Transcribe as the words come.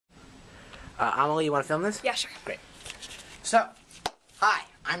Amelie, you want to film this? Yeah, sure. Great. So, hi,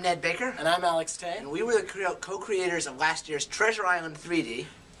 I'm Ned Baker. And I'm Alex Tay. And we were the co-creators of last year's Treasure Island 3D.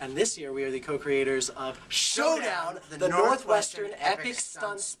 And this year we are the co-creators of Showdown, the Northwestern Epic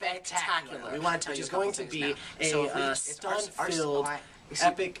Stunt Spectacular. We want to tell which you is going to be a stunt-filled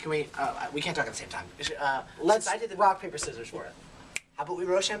epic... Can we can't talk at the same time. Let's rock, paper, scissors for it. How about we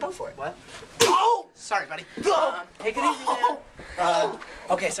roast shampoo for it? What? Oh! Sorry, buddy. Take it easy, man.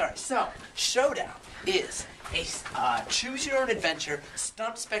 Okay, sorry. So, Showdown is a choose-your-own-adventure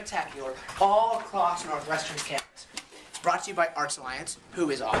stunt spectacular all across Northwestern's campus. It's brought to you by Arts Alliance, who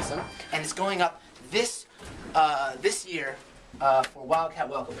is awesome, and it's going up this year for Wildcat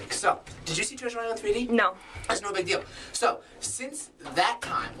Welcome Week. So, did you see Treasure Island 3D? No. That's no big deal. So, since that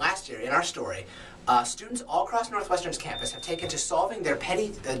time, last year, in our story, students all across Northwestern's campus have taken to solving their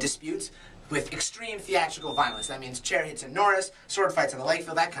petty disputes with extreme theatrical violence. That means chair hits in Norris, sword fights in the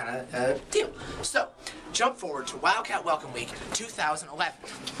Lakefield, that kind of deal. So, jump forward to Wildcat Welcome Week 2011.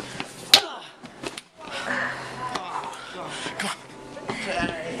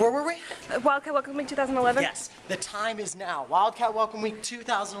 Where were we? Wildcat Welcome Week 2011? Yes, the time is now. Wildcat Welcome Week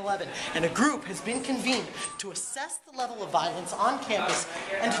 2011, and a group has been convened to assess the level of violence on campus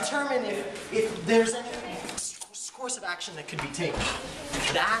and determine if there's any course of action that could be taken.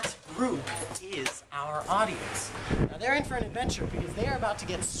 That group is our audience. Now they're in for an adventure because they are about to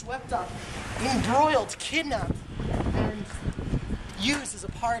get swept up, embroiled, kidnapped, and used as a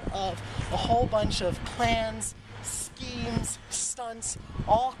part of a whole bunch of plans, schemes, stunts,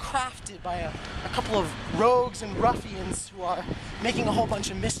 all crafted by a couple of rogues and ruffians who are making a whole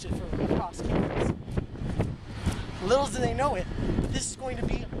bunch of mischief across campus. Little do they know it, this is going to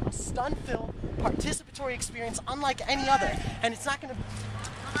be a stunt-filled, participatory experience unlike any other, and it's not going to...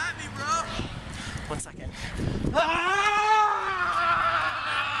 Come at me, bro! 1 second. Come on!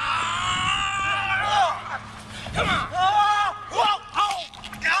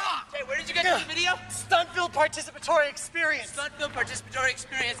 Hey, where did you get this video? Stunt-filled participatory experience. Stunt-filled participatory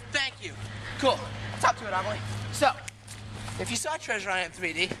experience. Thank you. Cool. Let's hop to it, Amelie. So, if you saw Treasure Island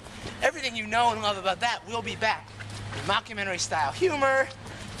 3D, everything you know and love about that will be back. Mockumentary-style humor,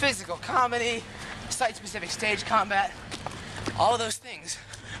 physical comedy, site-specific stage combat, all of those things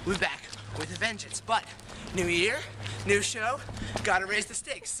will be back with a vengeance. But new year, new show, gotta raise the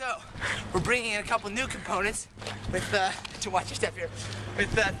stakes. So we're bringing in a couple new components with, to watch your step here,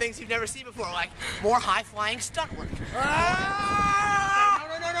 with things you've never seen before, like more high-flying stunt work.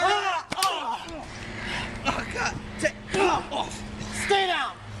 Oh, God. Stay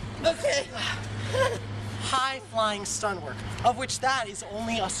down. Okay. High-flying stunt work, of which that is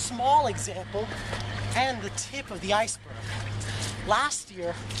only a small example and the tip of the iceberg. Last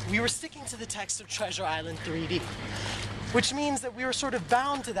year, we were sticking to the text of Treasure Island 3D, which means that we were sort of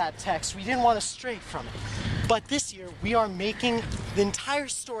bound to that text. We didn't want to stray from it. But this year, we are making the entire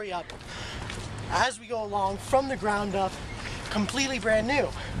story up as we go along from the ground up, completely brand new,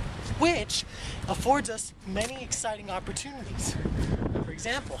 which affords us many exciting opportunities. For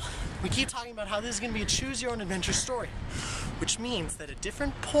example, we keep talking about how this is going to be a choose-your-own-adventure story, which means that at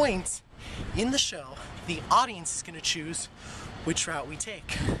different points in the show, the audience is going to choose which route we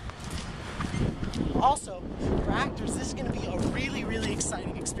take. Also, for actors, this is going to be a really, really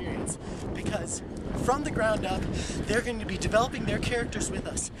exciting experience because from the ground up, they're going to be developing their characters with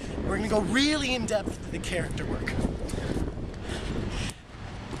us. We're going to go really in-depth with the character work.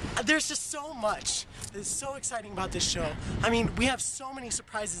 There's just so much that is so exciting about this show. I mean, we have so many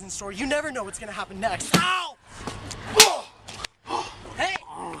surprises in store. You never know what's going to happen next. Ow! Hey!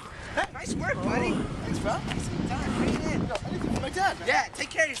 Nice work, buddy. Thanks, bro. Nice time. Bring it in. Anything for my dad, man. Yeah, take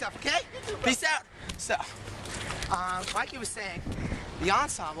care of yourself, okay? Peace out. So, like he was saying, the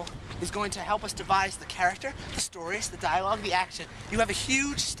ensemble is going to help us devise the character, the stories, the dialogue, the action. You have a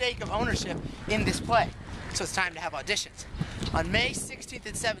huge stake of ownership in this play, so it's time to have auditions. On May 16th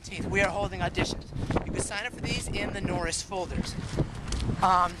and 17th, we are holding auditions. You can sign up for these in the Norris folders.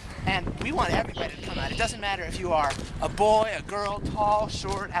 And we want everybody to come out. It doesn't matter if you are a boy, a girl, tall,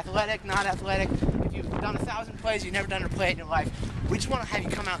 short, athletic, not athletic. If you've done 1,000 plays, you've never done a play in your life, we just want to have you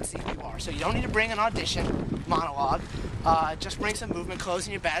come out and see who you are. So you don't need to bring an audition monologue. Just bring some movement clothes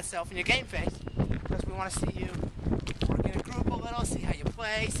and your bad self and your game face, because we want to see you work in a group a little, see how you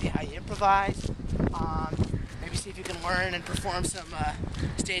play, see how you improvise, maybe see if you can learn and perform some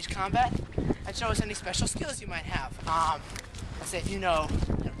stage combat, and show us any special skills you might have. Let's say if you know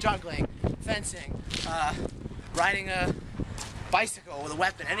juggling, fencing, riding a bicycle with a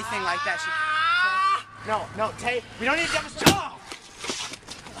weapon, anything like that. No, Tay, we don't need to demonstrate.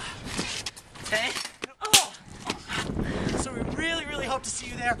 Tay? So we really hope to see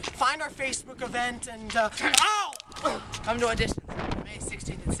you there. there, find our Facebook event, and ow! Come to Auditions, May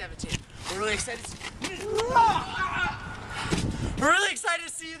 16th and 17th. We're really excited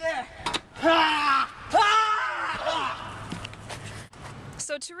to see you there.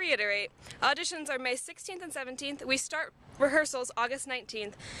 So to reiterate, auditions are May 16th and 17th. We start rehearsals August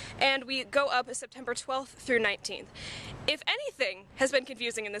 19th, and we go up September 12th through 19th. If anything has been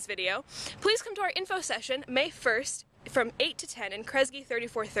confusing in this video, please come to our info session May 1st from 8 to 10 in Kresge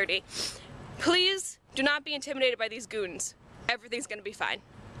 3430. Please do not be intimidated by these goons. Everything's gonna be fine.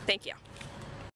 Thank you.